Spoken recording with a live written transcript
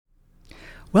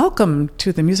Welcome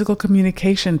to the Musical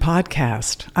Communication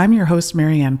Podcast. I'm your host,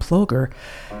 Marianne Ploger.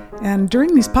 And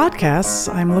during these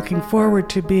podcasts, I'm looking forward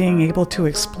to being able to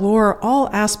explore all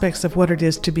aspects of what it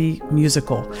is to be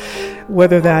musical,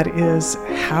 whether that is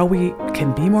how we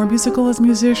can be more musical as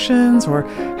musicians, or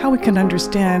how we can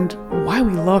understand why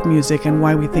we love music and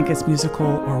why we think it's musical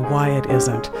or why it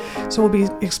isn't. So we'll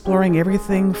be exploring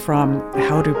everything from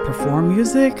how to perform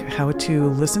music, how to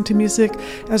listen to music,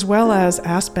 as well as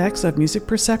aspects of music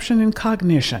perception and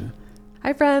cognition.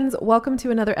 Hi friends, welcome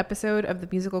to another episode of the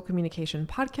Musical Communication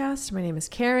Podcast. My name is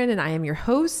Karen and I am your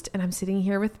host, and I'm sitting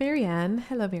here with Marianne.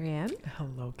 Hello, Marianne.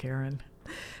 Hello, Karen.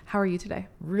 How are you today?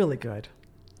 Really good.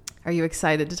 Are you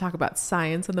excited to talk about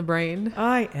science and the brain?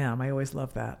 I am. I always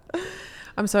love that.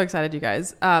 I'm so excited, you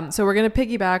guys. So we're going to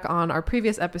piggyback on our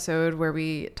previous episode where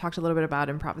we talked a little bit about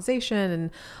improvisation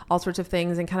and all sorts of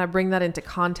things, and kind of bring that into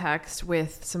context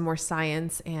with some more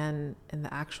science and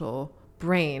the actual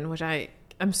brain, which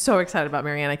I'm so excited about,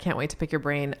 Marianne. I can't wait to pick your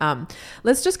brain.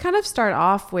 Let's just kind of start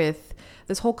off with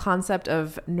this whole concept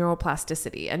of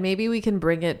neuroplasticity, and maybe we can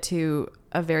bring it to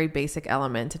a very basic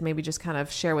element and maybe just kind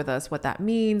of share with us what that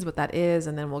means, what that is,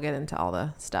 and then we'll get into all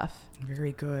the stuff.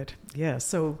 Very good. Yeah.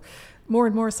 So more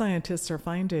and more scientists are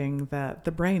finding that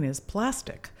the brain is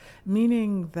plastic,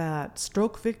 meaning that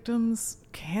stroke victims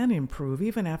can improve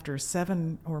even after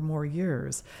 7 or more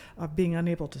years of being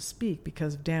unable to speak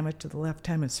because of damage to the left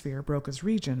hemisphere, Broca's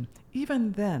region.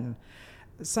 Even then,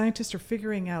 scientists are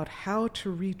figuring out how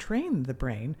to retrain the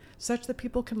brain such that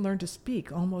people can learn to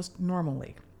speak almost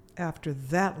normally after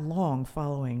that long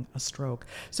following a stroke.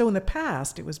 So in the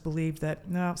past, it was believed that,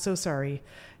 no, so sorry,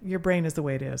 your brain is the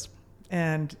way it is.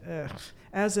 And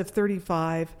as of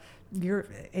 35, your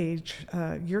age,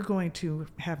 you're going to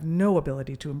have no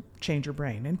ability to change your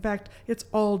brain. In fact, it's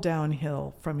all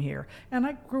downhill from here. And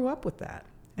I grew up with that.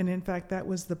 And in fact, that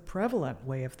was the prevalent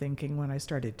way of thinking when I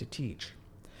started to teach.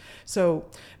 So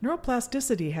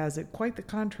neuroplasticity has it quite the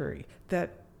contrary,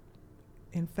 that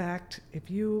in fact, if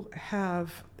you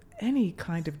have any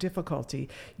kind of difficulty,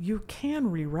 you can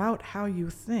reroute how you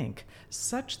think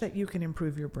such that you can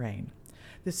improve your brain.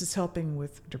 This is helping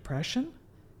with depression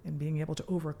and being able to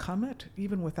overcome it,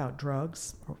 even without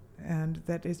drugs, and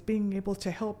that is being able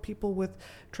to help people with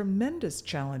tremendous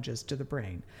challenges to the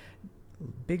brain.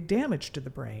 Big damage to the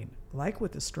brain, like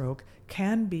with a stroke,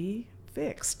 can be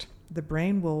fixed. The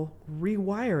brain will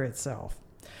rewire itself.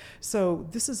 So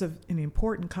this is an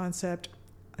important concept.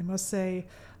 I must say,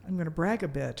 I'm going to brag a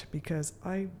bit because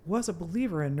I was a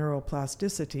believer in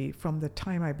neuroplasticity from the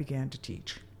time I began to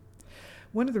teach.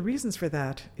 One of the reasons for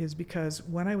that is because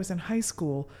when I was in high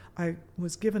school, I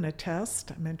was given a test.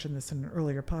 I mentioned this in an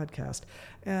earlier podcast,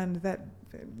 and that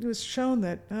it was shown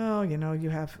that, you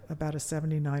have about a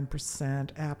 79%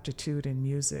 aptitude in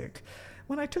music.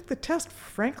 When I took the test,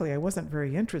 frankly, I wasn't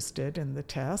very interested in the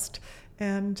test,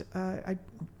 and I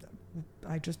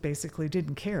just basically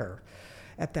didn't care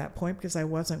at that point because I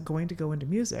wasn't going to go into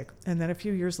music. And then a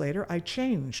few years later, I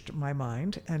changed my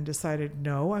mind and decided,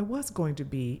 no, I was going to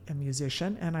be a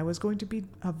musician, and I was going to be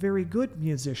a very good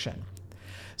musician.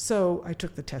 So I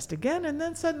took the test again, and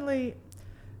then suddenly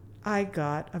I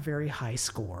got a very high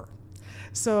score.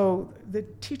 So the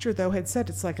teacher, though, had said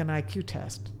it's like an IQ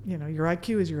test. Your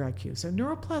IQ is your IQ. So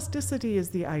neuroplasticity is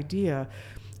the idea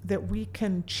that we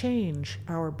can change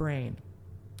our brain,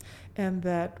 and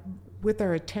that with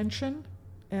our attention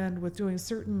and with doing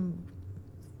certain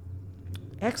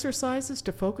exercises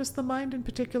to focus the mind in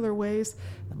particular ways,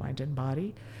 the mind and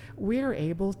body, we are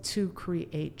able to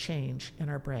create change in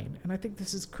our brain. And I think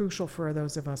this is crucial for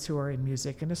those of us who are in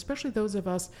music, and especially those of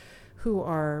us who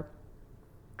are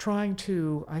trying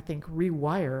to, I think,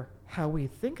 rewire how we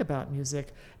think about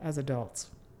music as adults.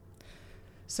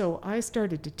 So I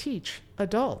started to teach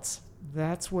adults.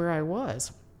 That's where I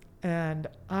was. And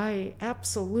I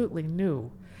absolutely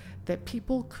knew that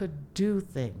people could do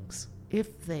things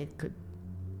if they could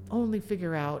only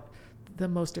figure out the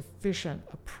most efficient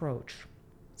approach.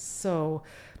 So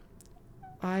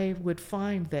I would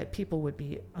find that people would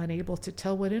be unable to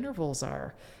tell what intervals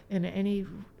are at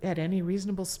any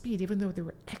reasonable speed, even though they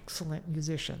were excellent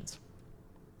musicians.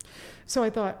 So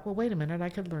I thought, well, wait a minute, I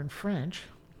could learn French.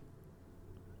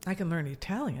 I can learn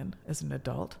Italian as an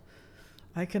adult.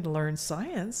 I can learn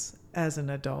science as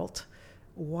an adult.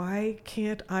 Why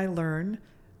can't I learn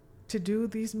to do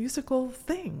these musical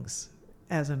things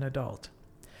as an adult?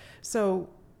 So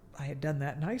I had done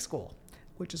that in high school,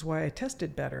 which is why I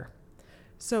tested better.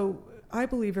 So I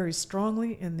believe very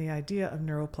strongly in the idea of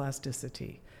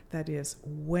neuroplasticity. That is,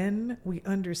 when we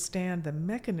understand the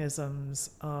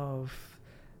mechanisms of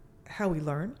how we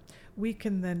learn, we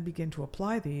can then begin to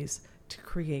apply these to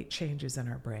create changes in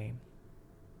our brain.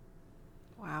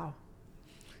 Wow.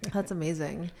 That's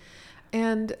amazing.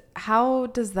 And how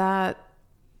does that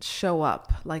show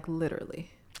up, like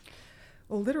literally?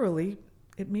 Well, literally,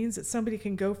 it means that somebody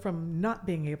can go from not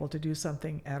being able to do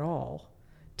something at all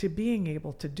to being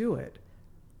able to do it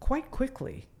quite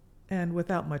quickly and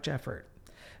without much effort.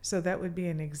 So that would be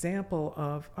an example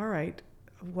of, all right,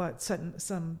 what,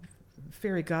 some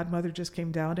fairy godmother just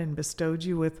came down and bestowed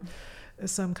you with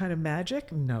some kind of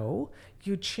magic? No,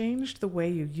 you changed the way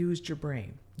you used your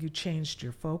brain. You changed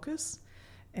your focus,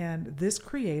 and this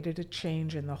created a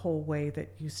change in the whole way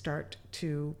that you start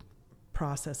to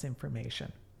process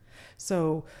information.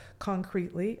 So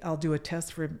concretely, I'll do a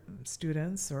test for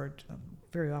students, or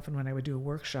very often when I would do a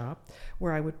workshop,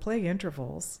 where I would play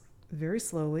intervals very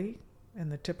slowly in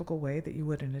the typical way that you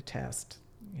would in a test,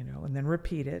 and then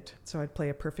repeat it. So I'd play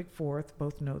a perfect fourth,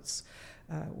 both notes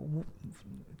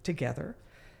together,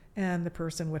 and the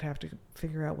person would have to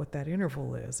figure out what that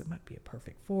interval is. It might be a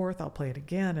perfect fourth. I'll play it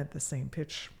again at the same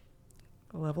pitch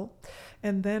level,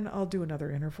 and then I'll do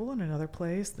another interval in another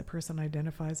place. The person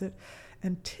identifies it.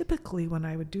 And typically when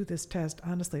I would do this test,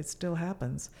 honestly, it still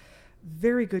happens,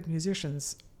 very good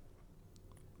musicians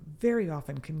very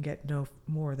often can get no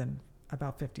more than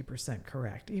about 50%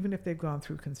 correct, even if they've gone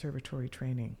through conservatory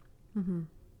training. Mm-hmm.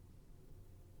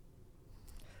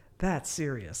 That's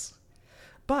serious.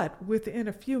 But within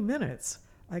a few minutes,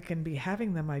 I can be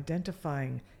having them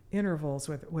identifying intervals,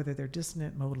 whether they're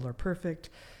dissonant, modal, or perfect,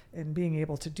 and being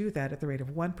able to do that at the rate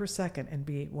of 1 per second and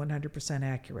be 100%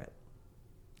 accurate.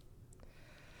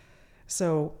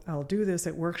 So I'll do this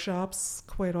at workshops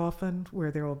quite often,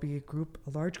 where there will be a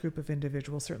large group of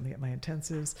individuals, certainly at my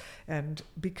intensives. And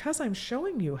because I'm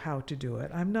showing you how to do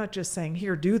it, I'm not just saying,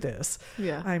 here, do this.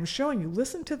 Yeah. I'm showing you,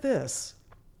 listen to this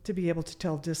to be able to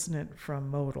tell dissonant from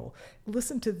modal.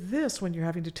 Listen to this when you're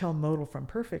having to tell modal from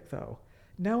perfect, though.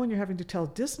 Now when you're having to tell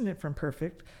dissonant from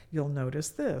perfect, you'll notice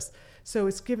this. So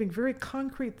it's giving very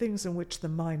concrete things in which the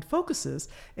mind focuses,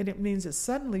 and it means that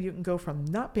suddenly you can go from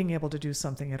not being able to do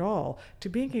something at all to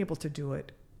being able to do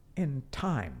it in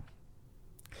time.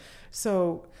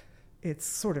 So it's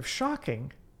sort of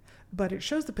shocking, but it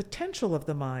shows the potential of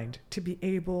the mind to be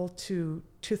able to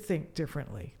think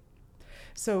differently.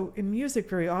 So in music,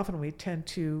 very often we tend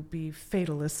to be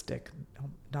fatalistic,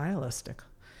 nihilistic,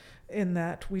 in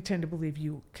that we tend to believe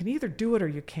you can either do it or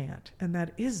you can't. And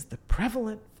that is the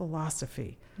prevalent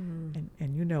philosophy.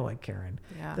 And you know it, Karen.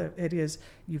 Yeah. It is,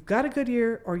 you've got a good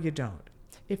ear or you don't.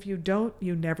 If you don't,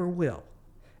 you never will.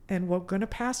 And we're going to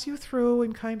pass you through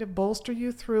and kind of bolster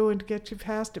you through and get you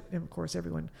past it. And of course,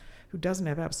 everyone who doesn't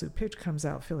have absolute pitch comes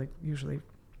out feeling usually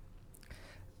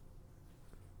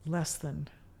less than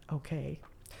okay,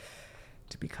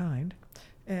 to be kind.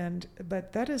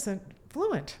 But that isn't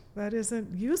fluent. That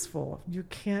isn't useful. You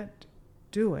can't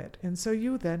do it. And so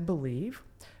you then believe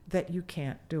that you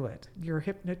can't do it. You're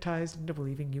hypnotized into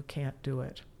believing you can't do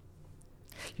it.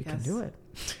 You can do it.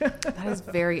 That is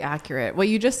very accurate. What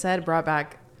you just said brought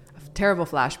back a terrible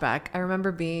flashback. I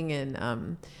remember being in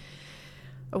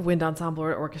a wind ensemble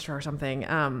or orchestra or something,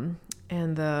 and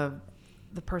the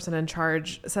person in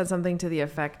charge said something to the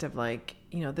effect of like,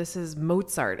 this is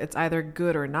Mozart. It's either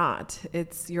good or not.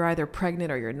 You're either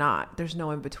pregnant or you're not. There's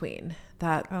no in between.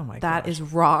 That is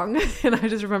wrong. And I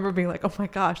just remember being like, oh my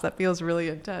gosh, that feels really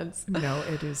intense. No,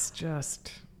 it is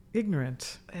just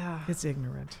ignorant. Yeah. It's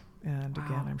ignorant. And Wow.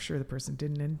 again, I'm sure the person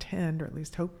didn't intend, or at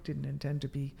least hope didn't intend to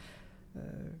be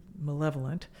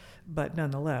malevolent, but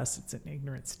nonetheless, it's an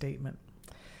ignorant statement.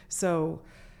 So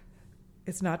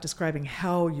it's not describing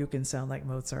how you can sound like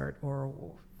Mozart or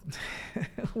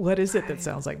what is it that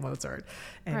sounds like Mozart,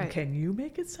 and can you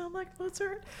make it sound like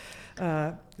Mozart?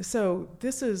 So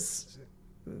this is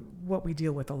what we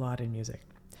deal with a lot in music.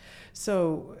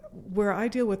 So where I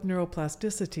deal with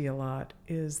neuroplasticity a lot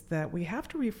is that we have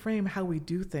to reframe how we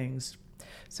do things.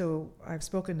 So I've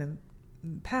spoken in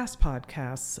past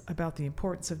podcasts about the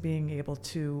importance of being able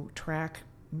to track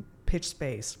pitch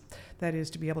space. That is,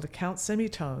 to be able to count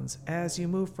semitones as you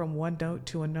move from one note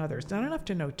to another. It's not enough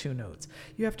to know two notes.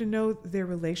 You have to know their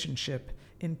relationship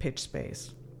in pitch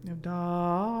space.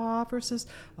 Da versus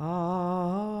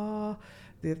ah.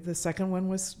 The second one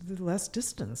was the less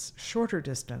distance, shorter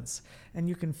distance, and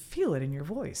you can feel it in your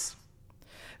voice.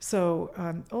 So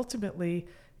ultimately,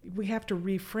 we have to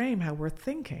reframe how we're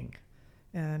thinking.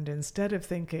 And instead of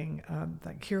thinking,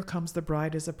 like, here comes the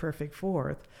bride as a perfect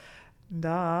fourth,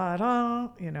 da da,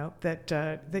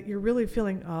 that you're really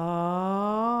feeling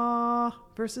ah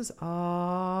versus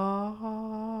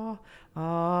ah,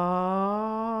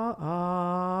 ah,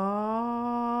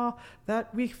 ah.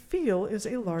 that we feel is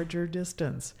a larger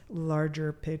distance,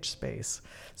 larger pitch space.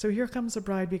 So Here Comes the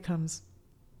Bride becomes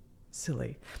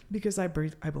silly because I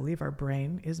believe our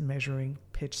brain is measuring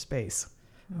pitch space.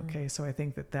 Okay, so I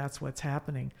think that that's what's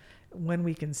happening when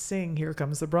we can sing Here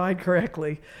Comes the Bride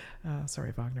correctly.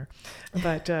 Sorry, Wagner.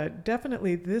 But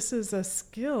definitely this is a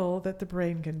skill that the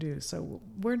brain can do. So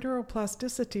where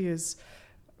neuroplasticity is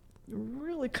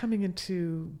really coming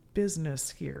into business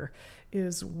here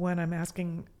is when I'm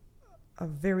asking a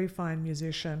very fine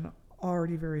musician,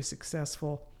 already very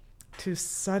successful, to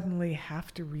suddenly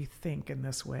have to rethink in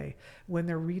this way. When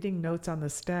they're reading notes on the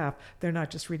staff, they're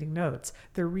not just reading notes,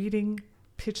 they're reading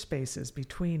pitch spaces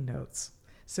between notes.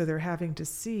 So they're having to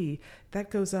see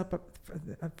that goes up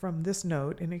from this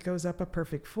note and it goes up a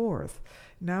perfect fourth.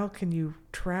 Now can you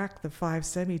track the 5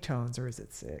 semitones, or is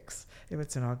it 6 if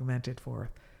it's an augmented fourth?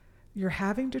 You're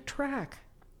having to track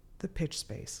the pitch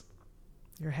space.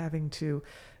 You're having to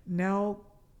now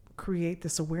create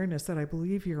this awareness that I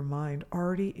believe your mind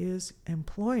already is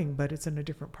employing, but it's in a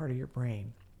different part of your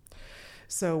brain.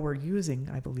 So we're using,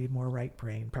 I believe, more right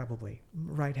brain, probably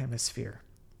right hemisphere.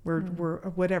 We're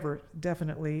whatever,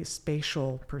 definitely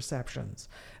spatial perceptions,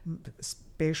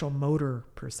 spatial motor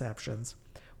perceptions,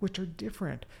 which are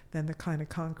different than the kind of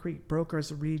concrete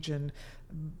Broca's region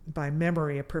by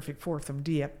memory, a perfect fourth from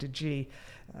D up to G.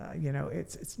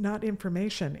 It's not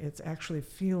information, it's actually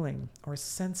feeling or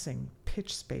sensing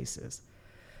pitch spaces.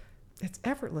 It's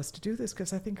effortless to do this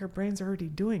because I think our brains are already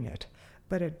doing it,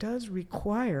 but it does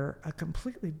require a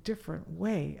completely different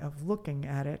way of looking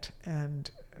at it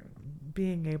and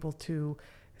being able to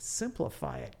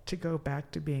simplify it to go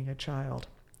back to being a child.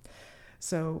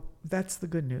 So that's the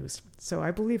good news. So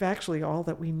I believe actually all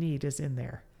that we need is in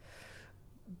there.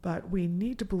 But we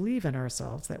need to believe in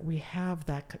ourselves that we have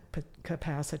that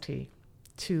capacity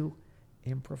to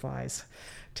improvise,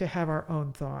 to have our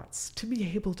own thoughts, to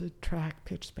be able to track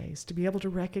pitch space, to be able to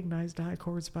recognize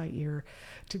dichords by ear,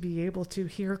 to be able to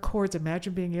hear chords.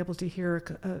 Imagine being able to hear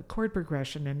a chord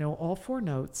progression and know all 4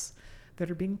 notes that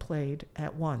are being played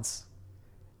at once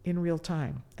in real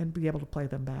time and be able to play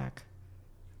them back.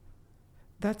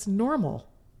 That's normal.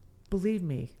 Believe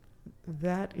me,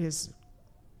 that is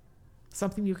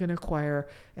something you can acquire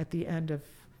at the end of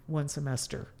one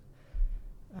semester.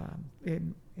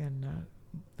 In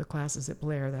the classes at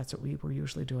Blair, that's what we were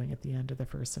usually doing at the end of the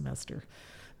first semester,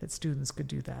 that students could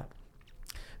do that.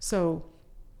 So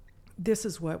this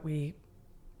is what we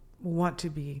want to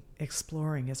be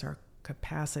exploring, is our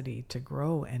capacity to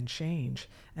grow and change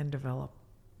and develop.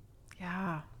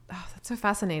 Yeah. Oh, that's so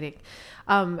fascinating.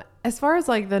 As far as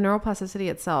like the neuroplasticity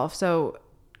itself, so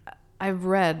I've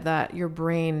read that your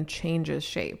brain changes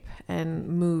shape and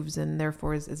moves and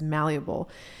therefore is malleable.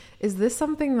 Is this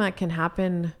something that can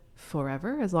happen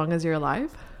forever as long as you're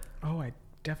alive? Oh, I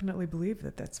definitely believe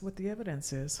that that's what the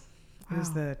evidence is. Wow.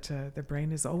 Is that the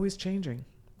brain is always changing.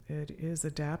 It is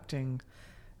adapting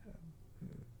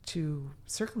to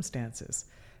circumstances.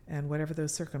 And whatever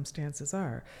those circumstances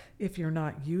are. If you're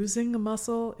not using a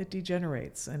muscle, it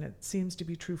degenerates, and it seems to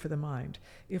be true for the mind.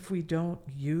 If we don't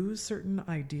use certain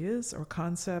ideas or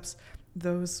concepts,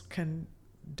 those can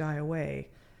die away.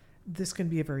 This can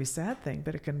be a very sad thing,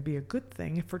 but it can be a good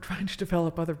thing if we're trying to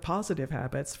develop other positive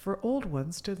habits for old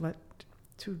ones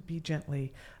to be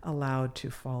gently allowed to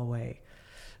fall away.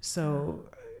 So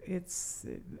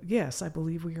yes, I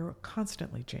believe we are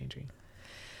constantly changing.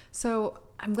 So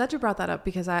I'm glad you brought that up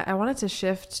because I wanted to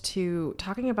shift to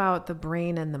talking about the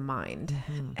brain and the mind.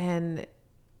 Mm-hmm. And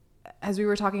as we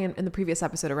were talking in the previous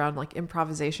episode around like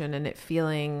improvisation and it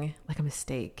feeling like a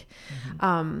mistake,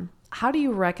 how do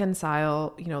you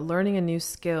reconcile, learning a new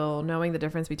skill, knowing the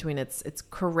difference between it's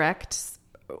correct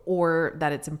or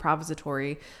that it's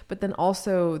improvisatory, but then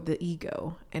also the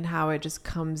ego and how it just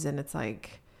comes in. It's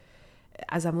like,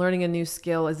 as I'm learning a new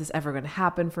skill, is this ever going to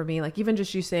happen for me? Like even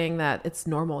just you saying that it's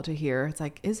normal to hear, it's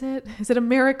like, is it a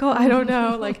miracle? I don't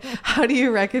know. Like, how do you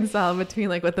reconcile between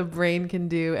like what the brain can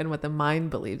do and what the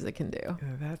mind believes it can do?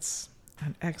 That's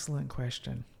an excellent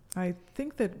question. I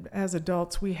think that as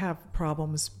adults, we have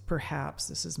problems, perhaps,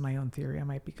 this is my own theory, I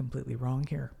might be completely wrong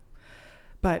here,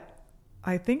 but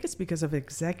I think it's because of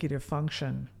executive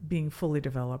function being fully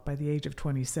developed by the age of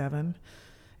 27.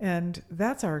 And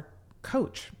that's our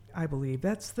coach, I believe.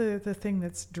 That's the thing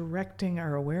that's directing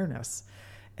our awareness,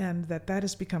 and that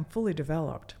has become fully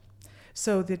developed.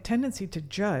 So the tendency to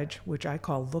judge, which I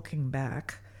call looking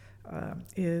back,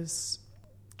 is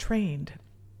trained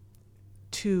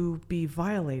to be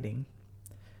violating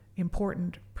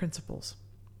important principles.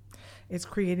 It's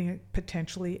creating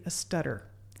potentially a stutter.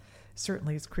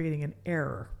 Certainly it's creating an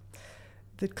error.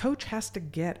 The coach has to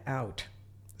get out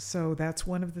So that's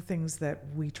one of the things that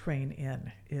we train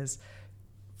in is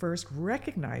first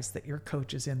recognize that your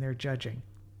coach is in there judging.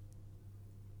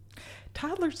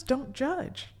 Toddlers don't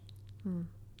judge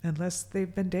unless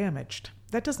they've been damaged.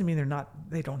 That doesn't mean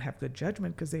they don't have good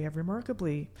judgment, because they have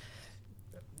remarkably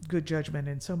good judgment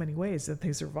in so many ways that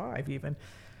they survive even.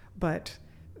 But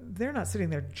they're not sitting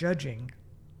there judging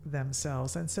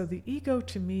themselves. And so the ego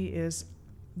to me is,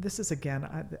 this is again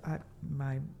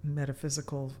my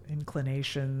metaphysical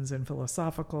inclinations and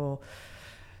philosophical,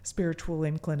 spiritual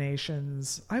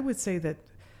inclinations. I would say that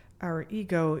our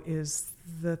ego is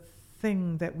the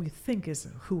thing that we think is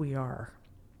who we are.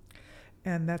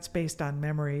 And that's based on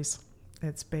memories.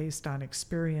 It's based on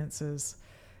experiences.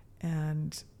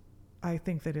 And I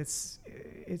think that it's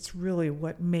really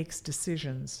what makes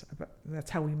decisions.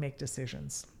 That's how we make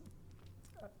decisions.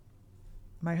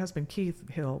 My husband, Keith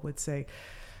Hill, would say,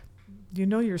 you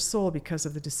know your soul because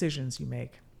of the decisions you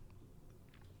make.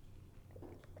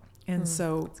 And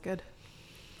so that's good.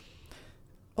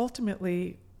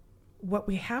 Ultimately, what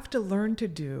we have to learn to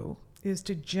do is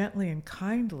to gently and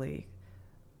kindly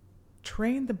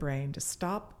train the brain to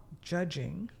stop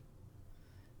judging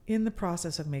in the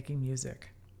process of making music.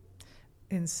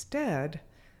 Instead,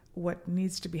 what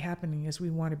needs to be happening is we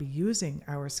want to be using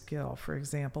our skill, for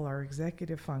example, our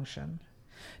executive function,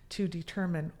 to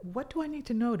determine, what do I need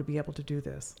to know to be able to do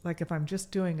this? Like if I'm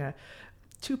just doing a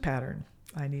 2 pattern,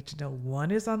 I need to know 1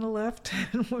 is on the left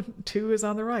and 2 is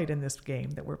on the right in this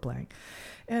game that we're playing.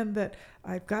 And that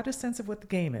I've got a sense of what the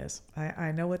game is.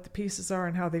 I know what the pieces are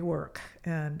and how they work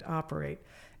and operate.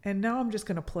 And now I'm just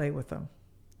going to play with them.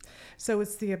 So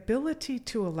it's the ability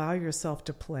to allow yourself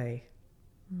to play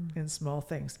in small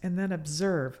things, and then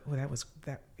observe.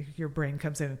 That your brain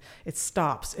comes in, it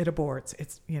stops, it aborts,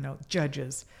 it's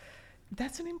judges.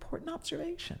 That's an important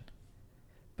observation.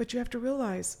 But you have to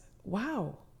realize,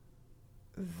 wow,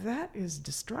 that is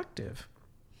destructive.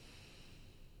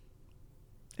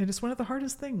 And it's one of the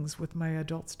hardest things with my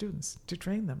adult students to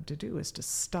train them to do, is to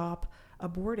stop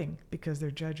aborting because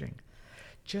they're judging.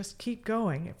 Just keep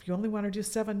going. If you only want to do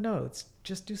 7 notes,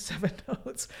 just do 7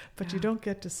 notes, but you don't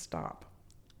get to stop.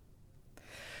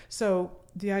 So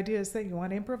the idea is that you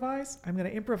want to improvise. I'm going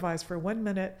to improvise for 1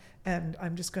 minute and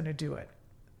I'm just going to do it.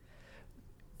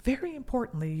 Very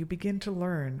importantly, you begin to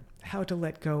learn how to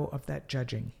let go of that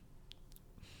judging.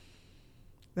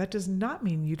 That does not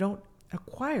mean you don't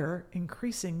acquire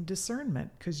increasing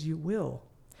discernment, because you will.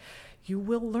 You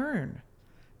will learn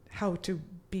how to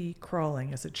be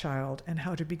crawling as a child and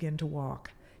how to begin to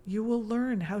walk. You will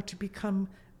learn how to become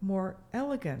more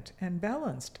elegant and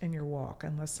balanced in your walk,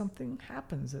 unless something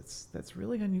happens that's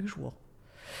really unusual.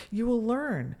 You will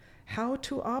learn how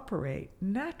to operate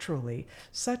naturally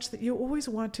such that you always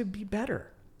want to be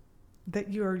better,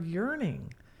 that you're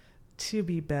yearning to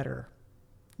be better,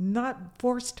 not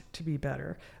forced to be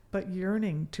better, but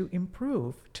yearning to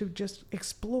improve, to just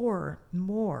explore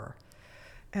more.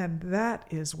 And that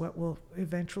is what will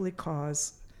eventually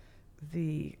cause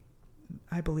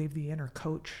I believe, the inner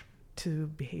coach to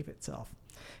behave itself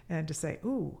and to say,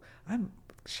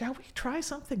 shall we try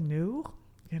something new?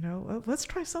 Let's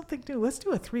try something new. Let's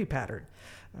do a 3 pattern.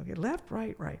 Okay, left,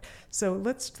 right, right. So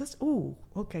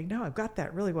okay, now I've got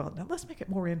that really well. Now let's make it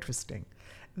more interesting.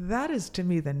 That is, to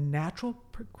me, the natural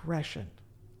progression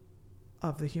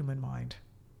of the human mind.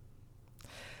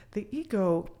 The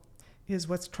ego is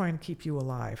what's trying to keep you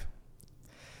alive.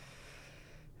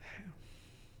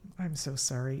 I'm so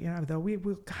sorry. Though we've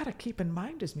got to keep in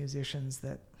mind as musicians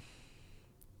that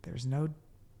there's no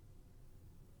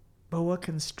boa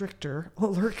constrictor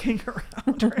lurking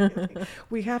around or anything.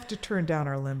 We have to turn down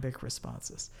our limbic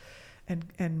responses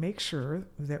and make sure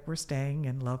that we're staying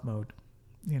in love mode,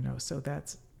 so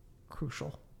that's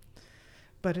crucial.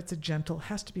 But it's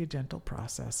has to be a gentle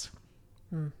process.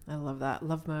 I love that.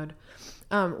 Love mode.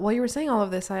 While you were saying all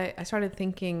of this, I started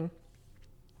thinking,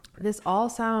 this all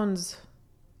sounds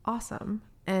awesome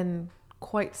and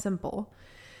quite simple.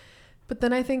 But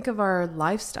then I think of our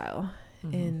lifestyle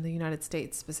in the United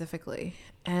States specifically.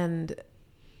 And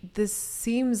this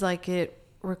seems like it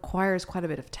requires quite a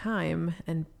bit of time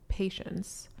and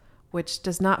patience, which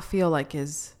does not feel like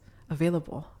is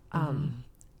available.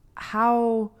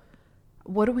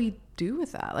 What do we do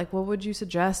with that? Like, what would you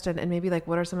suggest? And maybe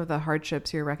what are some of the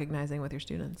hardships you're recognizing with your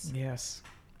students? Yes.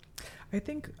 I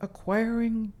think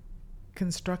acquiring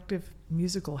constructive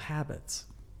musical habits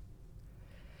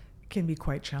can be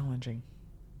quite challenging.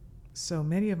 So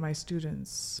many of my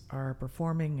students are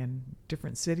performing in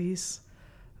different cities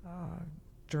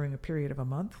during a period of a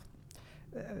month.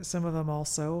 Some of them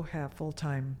also have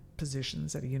full-time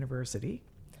positions at a university.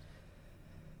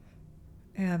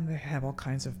 And they have all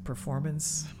kinds of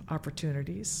performance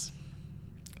opportunities.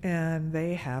 And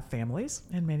they have families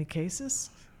in many cases.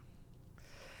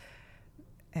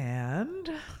 And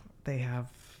they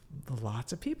have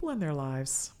lots of people in their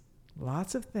lives,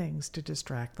 lots of things to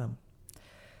distract them.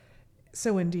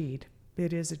 So indeed,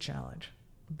 it is a challenge.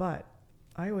 But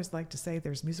I always like to say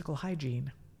there's musical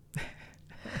hygiene.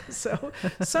 So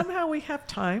somehow we have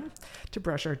time to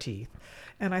brush our teeth.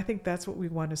 And I think that's what we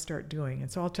want to start doing.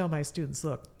 And so I'll tell my students,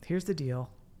 look, here's the deal.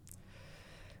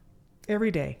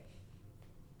 Every day,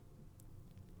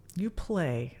 you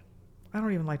play. I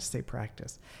don't even like to say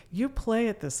practice. You play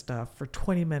at this stuff for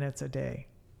 20 minutes a day.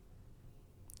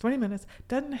 20 minutes.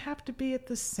 Doesn't have to be at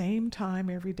the same time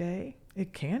every day.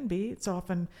 It can be. It's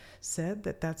often said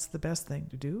that that's the best thing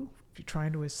to do if you're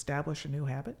trying to establish a new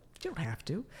habit. You don't have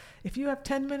to. If you have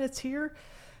 10 minutes here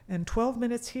and 12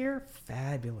 minutes here,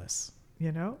 fabulous,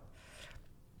 you know?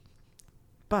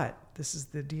 But this is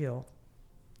the deal.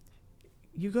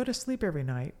 You go to sleep every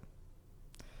night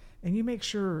and you make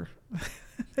sure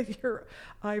that your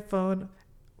iPhone,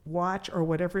 watch, or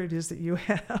whatever it is that you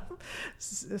have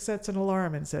sets an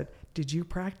alarm and said, did you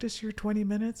practice your 20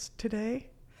 minutes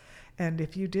today? And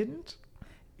if you didn't,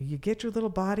 you get your little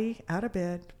body out of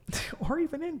bed or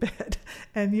even in bed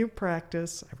and you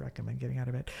practice. I recommend getting out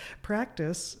of bed.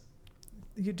 Practice,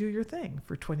 you do your thing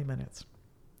for 20 minutes.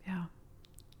 Yeah.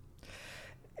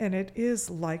 And it is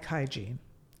like hygiene.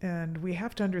 And we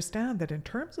have to understand that in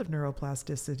terms of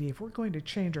neuroplasticity, if we're going to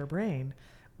change our brain,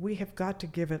 we have got to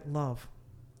give it love.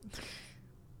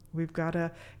 We've got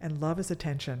to, and love is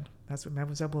attention. That's what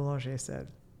Mademoiselle Boulanger said,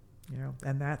 you know,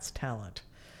 and that's talent,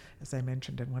 as I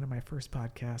mentioned in one of my first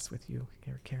podcasts with you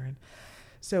here, Karen.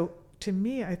 So to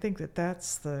me, I think that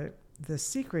that's the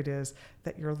secret is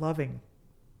that you're loving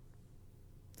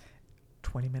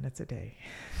 20 minutes a day.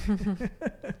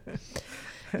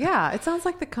 Yeah, it sounds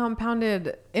like the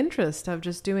compounded interest of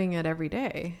just doing it every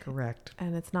day. Correct.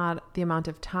 And it's not the amount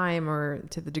of time or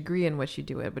to the degree in which you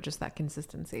do it, but just that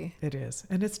consistency. It is.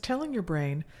 And it's telling your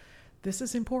brain, this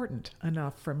is important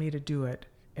enough for me to do it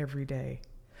every day.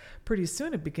 Pretty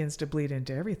soon it begins to bleed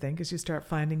into everything because you start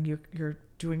finding you're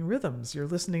doing rhythms. You're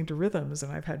listening to rhythms.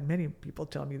 And I've had many people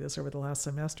tell me this over the last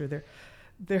semester.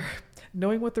 They're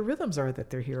knowing what the rhythms are that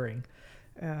they're hearing,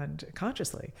 and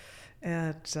consciously.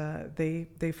 And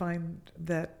they find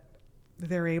that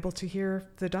they're able to hear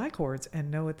the dichords and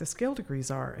know what the scale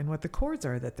degrees are and what the chords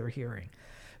are that they're hearing.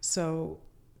 So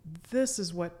this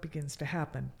is what begins to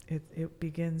happen. It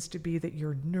begins to be that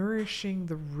you're nourishing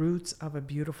the roots of a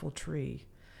beautiful tree,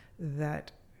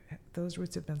 that those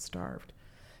roots have been starved.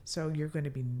 So you're going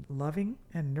to be loving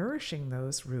and nourishing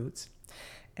those roots.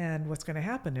 And what's going to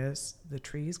happen is the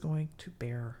tree is going to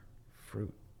bear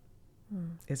fruit.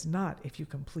 It's not if you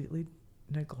completely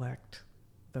neglect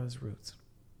those roots.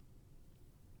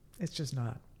 It's just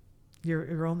not.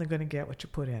 You're only going to get what you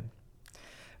put in.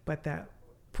 But that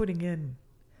putting in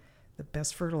the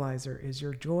best fertilizer is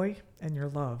your joy and your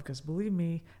love, because believe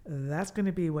me, that's going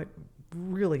to be what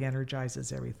really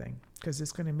energizes everything, because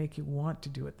it's going to make you want to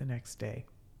do it the next day.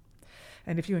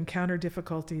 And if you encounter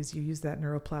difficulties, you use that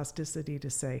neuroplasticity to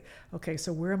say, okay,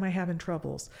 so where am I having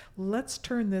troubles? Let's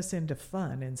turn this into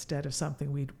fun instead of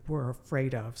something we were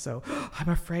afraid of. So I'm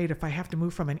afraid if I have to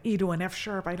move from an E to an F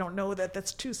sharp, I don't know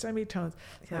that's two semitones.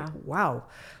 It's like, wow,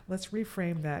 let's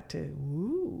reframe that to,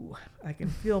 ooh, I can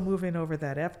feel moving over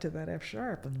that F to that F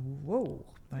sharp, and whoa,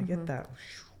 I get that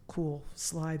cool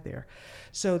slide there.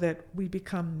 So that we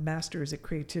become masters at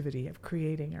creativity, of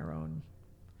creating our own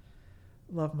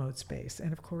love mode space.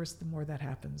 And of course, the more that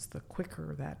happens, the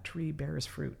quicker that tree bears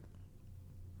fruit.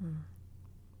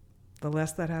 The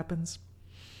less that happens,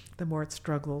 the more it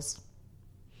struggles.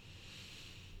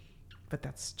 But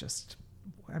that's just,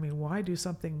 I mean, why do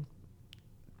something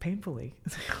painfully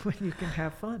when you can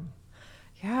have fun?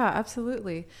 Yeah,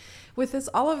 absolutely. With this,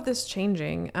 all of this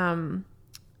changing,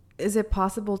 is it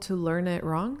possible to learn it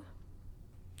wrong?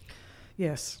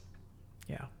 Yes.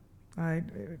 Yeah.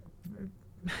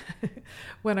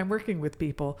 When I'm working with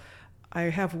people, I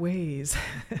have ways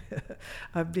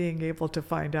of being able to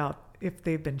find out if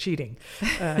they've been cheating.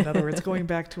 In other words, going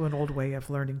back to an old way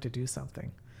of learning to do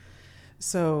something.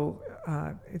 So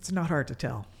it's not hard to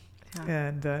tell. Yeah.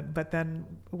 And but then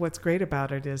what's great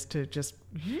about it is to just,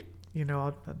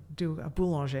 I'll do a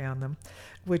boulanger on them,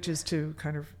 which is to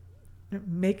kind of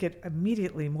make it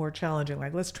immediately more challenging.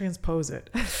 Like, let's transpose it.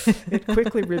 It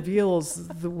quickly reveals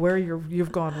where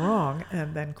you've gone wrong,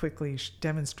 and then quickly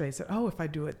demonstrates that, oh, if I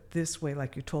do it this way,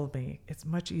 like you told me, it's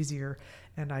much easier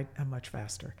and I'm much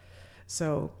faster.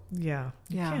 So yeah,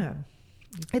 you can.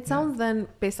 It sounds then,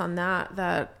 based on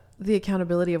that the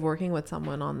accountability of working with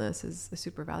someone on this is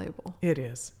super valuable. It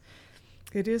is.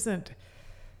 It isn't,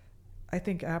 I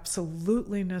think,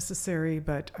 absolutely necessary,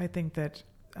 but I think that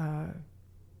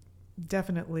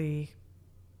definitely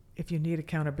if you need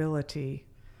accountability,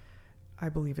 I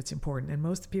believe it's important. And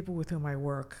most people with whom I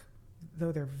work,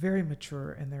 though they're very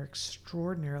mature and they're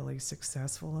extraordinarily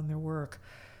successful in their work,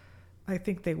 I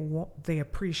think they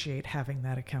appreciate having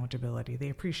that accountability. They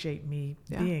appreciate me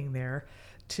being there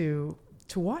to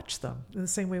watch them. In the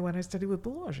same way when I studied with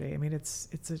Boulanger. I mean,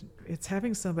 it's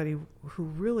having somebody who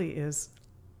really is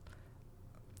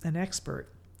an expert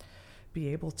be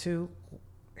able to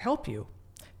help you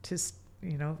to,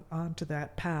 onto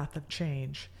that path of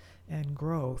change and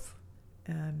growth.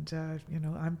 And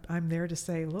I'm there to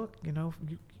say, look,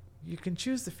 you can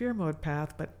choose the fear mode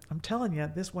path, but I'm telling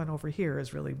you, this one over here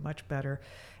is really much better.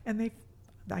 And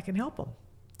I can help them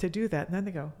to do that. And then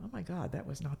they go, oh my God, that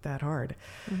was not that hard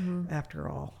after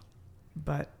all.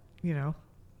 But, we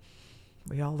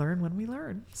all learn when we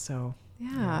learn. So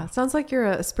yeah. Sounds like you're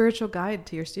a spiritual guide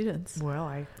to your students. Well,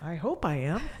 I hope I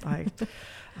am.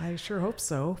 I sure hope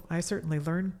so. I certainly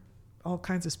learn all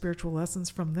kinds of spiritual lessons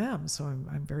from them. So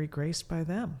I'm very graced by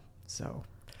them. So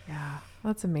yeah,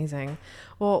 that's amazing.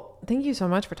 Well, thank you so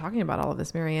much for talking about all of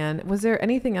this, Marianne. Was there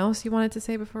anything else you wanted to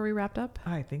say before we wrapped up?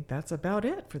 I think that's about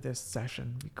it for this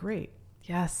session. It'd be great.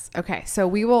 Yes. Okay. So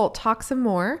we will talk some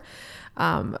more,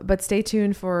 but stay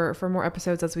tuned for more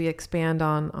episodes as we expand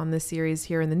on this series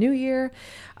here in the new year.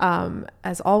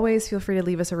 As always, feel free to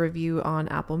leave us a review on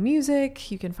Apple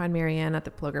Music. You can find Marianne at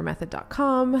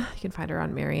theplogermethod.com. You can find her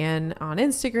on Marianne on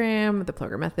Instagram, The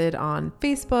Ploger Method on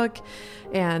Facebook,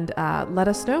 and let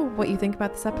us know what you think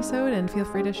about this episode, and feel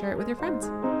free to share it with your friends.